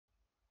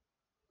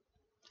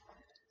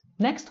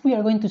Next, we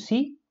are going to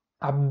see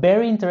a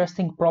very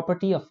interesting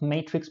property of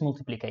matrix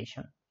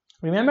multiplication.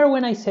 Remember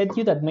when I said to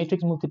you that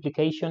matrix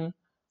multiplication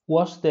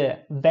was the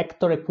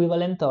vector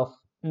equivalent of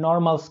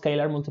normal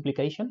scalar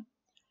multiplication?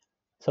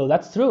 So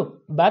that's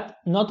true, but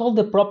not all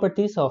the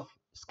properties of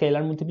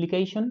scalar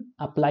multiplication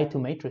apply to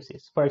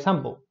matrices. For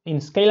example, in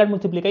scalar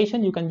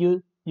multiplication, you can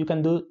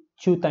do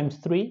 2 times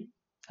 3,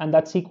 and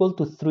that's equal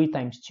to 3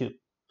 times 2.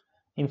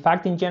 In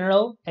fact, in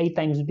general, A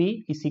times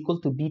B is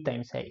equal to B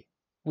times A.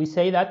 We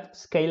say that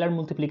scalar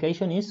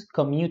multiplication is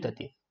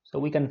commutative. So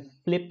we can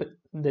flip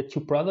the two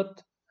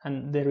product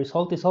and the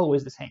result is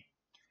always the same.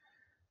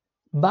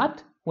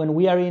 But when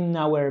we are in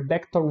our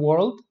vector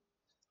world,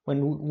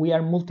 when we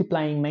are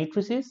multiplying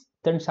matrices,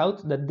 turns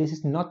out that this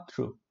is not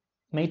true.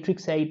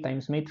 Matrix A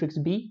times matrix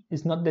B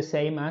is not the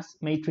same as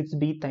matrix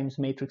B times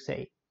matrix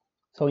A.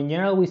 So in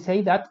general, we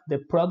say that the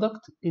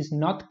product is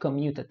not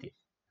commutative.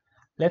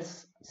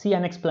 Let's see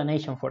an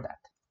explanation for that.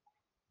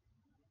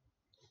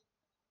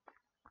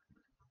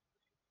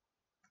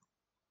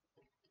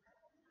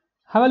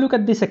 Have a look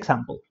at this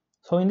example.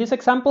 So in this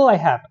example, I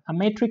have a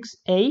matrix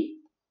A,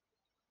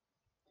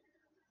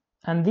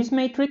 and this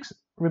matrix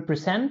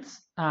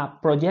represents a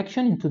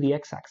projection into the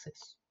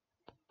x-axis.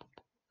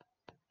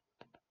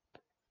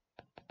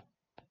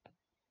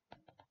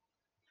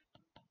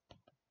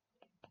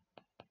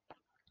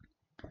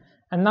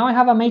 And now I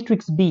have a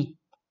matrix B,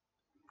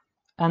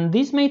 and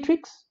this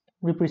matrix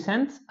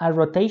represents a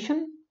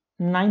rotation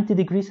 90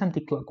 degrees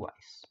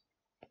anticlockwise.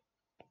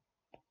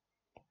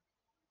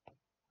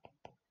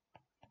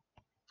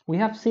 We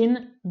have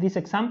seen these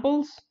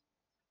examples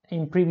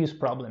in previous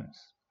problems.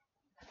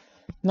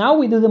 Now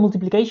we do the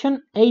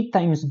multiplication A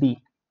times B,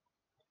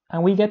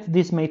 and we get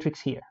this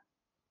matrix here.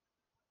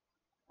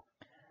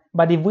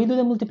 But if we do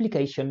the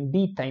multiplication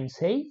B times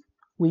A,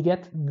 we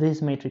get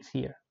this matrix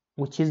here,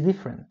 which is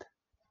different.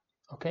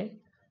 Okay,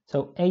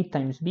 so A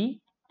times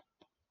B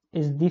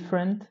is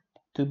different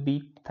to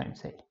B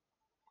times A.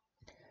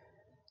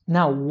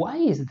 Now, why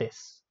is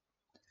this?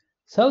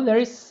 So there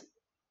is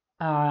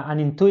an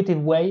intuitive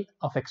way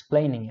of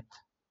explaining it.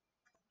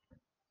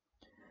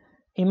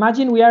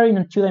 Imagine we are in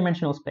a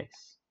two-dimensional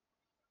space,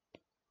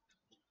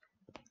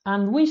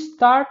 and we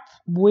start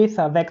with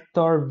a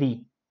vector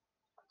V.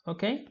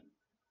 Okay,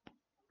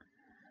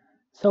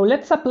 so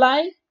let's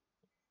apply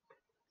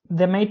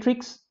the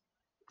matrix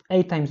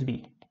A times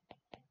B.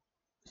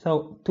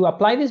 So to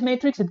apply this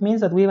matrix, it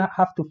means that we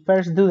have to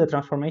first do the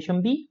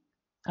transformation B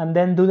and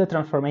then do the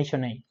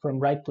transformation A from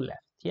right to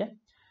left. Yeah.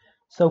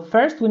 So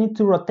first we need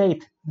to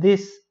rotate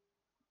this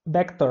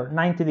vector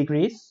 90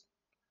 degrees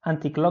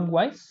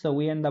anti-clockwise. So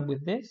we end up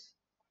with this.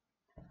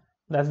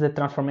 That's the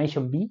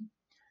transformation B.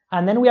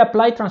 And then we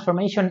apply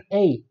transformation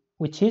A,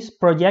 which is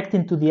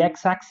projecting to the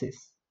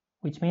x-axis,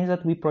 which means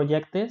that we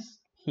project this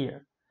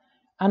here.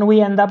 And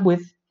we end up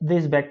with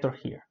this vector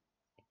here.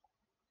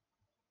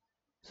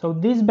 So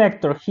this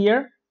vector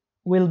here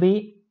will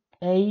be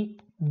A,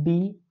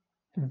 B,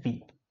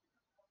 V.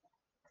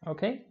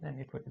 Okay, let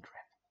me put it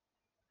red.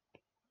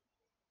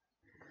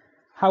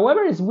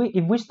 However, if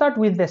we start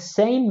with the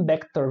same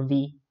vector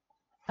V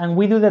and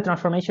we do the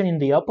transformation in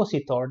the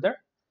opposite order,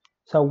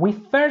 so we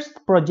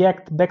first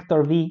project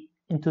vector V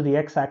into the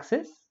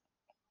x-axis,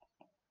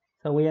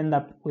 so we end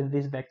up with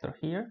this vector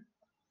here.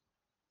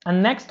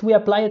 And next we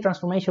apply a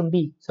transformation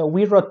B, so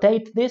we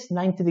rotate this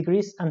 90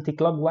 degrees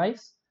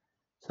anti-clockwise.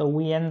 So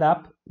we end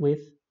up with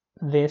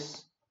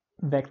this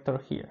vector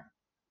here.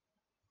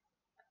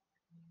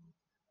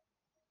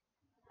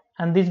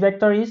 And this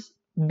vector is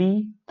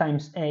B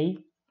times A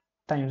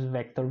times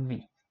vector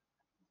V.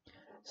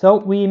 So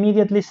we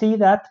immediately see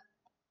that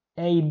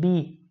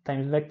AB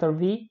times vector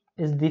V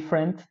is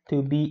different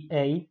to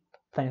BA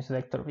times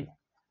vector V.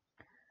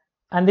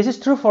 And this is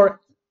true for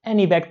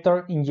any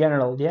vector in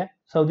general, yeah?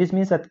 So this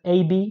means that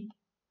AB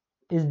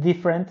is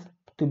different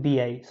to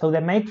BA. So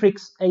the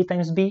matrix A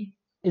times B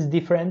is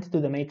different to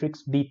the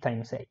matrix B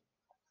times A.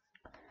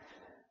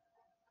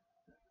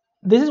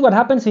 This is what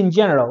happens in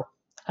general,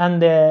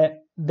 and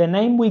the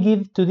name we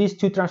give to these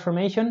two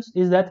transformations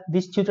is that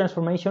these two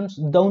transformations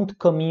don't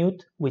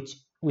commute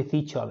with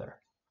each other.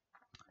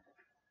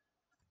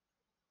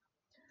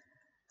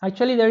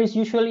 Actually, there is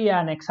usually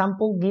an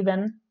example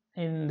given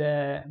in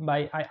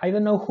by I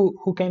don't know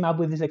who came up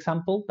with this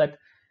example, but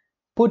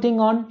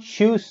putting on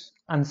shoes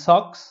and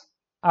socks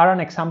are an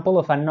example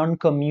of a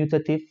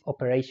non-commutative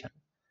operation.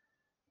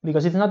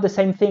 Because it's not the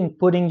same thing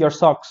putting your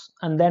socks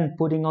and then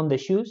putting on the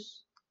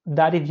shoes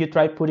that if you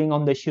try putting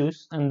on the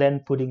shoes and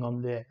then putting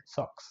on the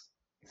socks.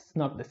 It's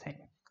not the same,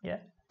 yeah?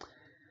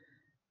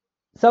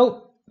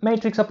 So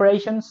matrix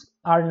operations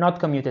are not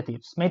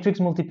commutatives. Matrix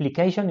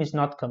multiplication is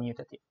not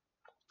commutative.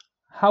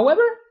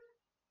 However,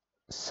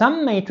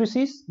 some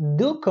matrices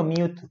do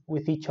commute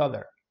with each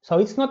other. So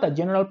it's not a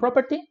general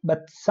property, but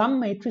some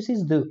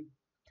matrices do.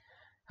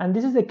 And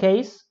this is the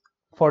case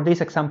for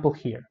this example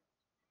here.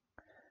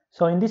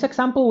 So in this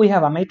example, we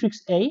have a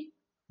matrix A,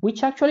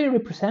 which actually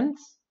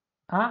represents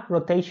a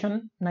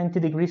rotation 90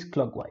 degrees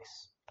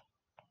clockwise.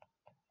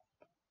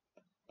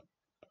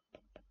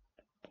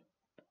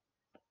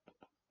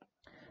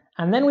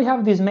 And then we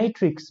have this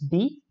matrix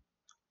B,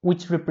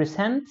 which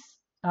represents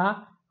a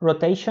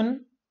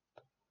rotation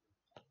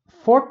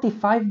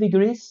 45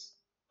 degrees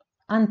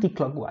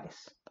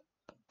anti-clockwise.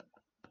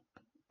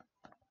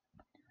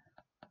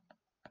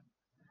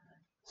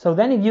 So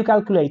then if you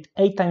calculate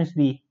A times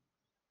B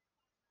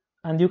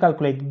and you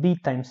calculate B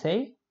times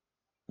A,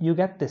 you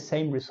get the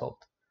same result.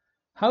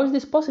 How is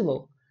this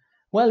possible?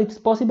 Well, it's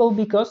possible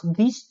because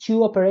these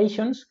two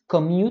operations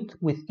commute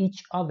with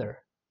each other.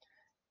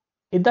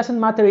 It doesn't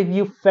matter if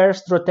you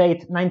first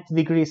rotate 90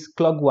 degrees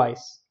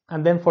clockwise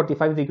and then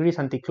 45 degrees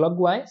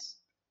anti-clockwise,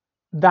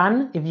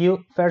 than if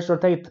you first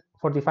rotate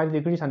 45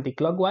 degrees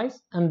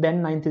anti-clockwise and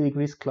then 90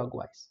 degrees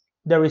clockwise.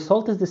 The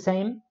result is the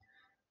same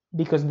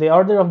because the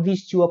order of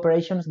these two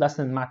operations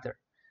doesn't matter.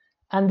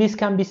 And this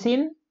can be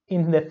seen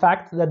in the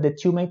fact that the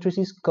two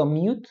matrices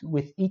commute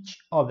with each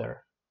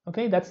other.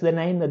 Okay, that's the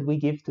name that we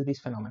give to this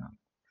phenomenon.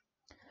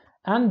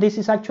 And this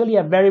is actually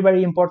a very,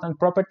 very important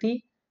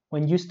property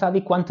when you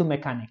study quantum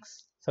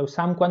mechanics. So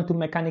some quantum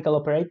mechanical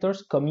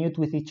operators commute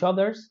with each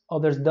other,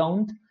 others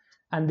don't.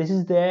 And this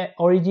is the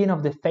origin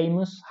of the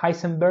famous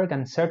Heisenberg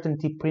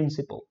uncertainty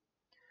principle.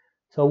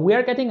 So we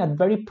are getting at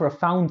very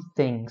profound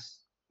things,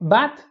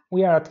 but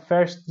we are at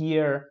first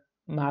year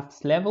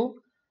maths level.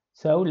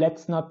 So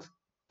let's not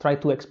try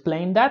to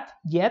explain that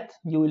yet.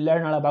 You will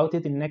learn all about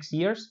it in next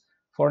years.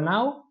 For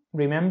now,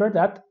 remember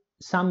that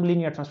some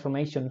linear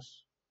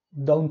transformations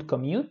don't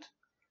commute,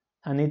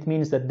 and it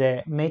means that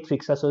the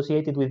matrix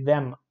associated with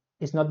them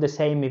is not the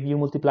same if you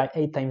multiply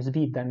A times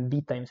B than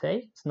B times A.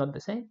 It's not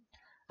the same.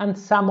 And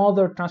some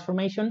other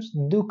transformations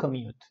do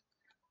commute.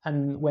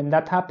 And when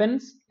that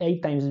happens, A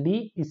times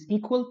B is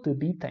equal to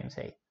B times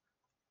A.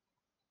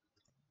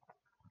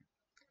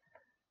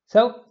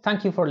 So,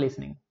 thank you for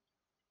listening.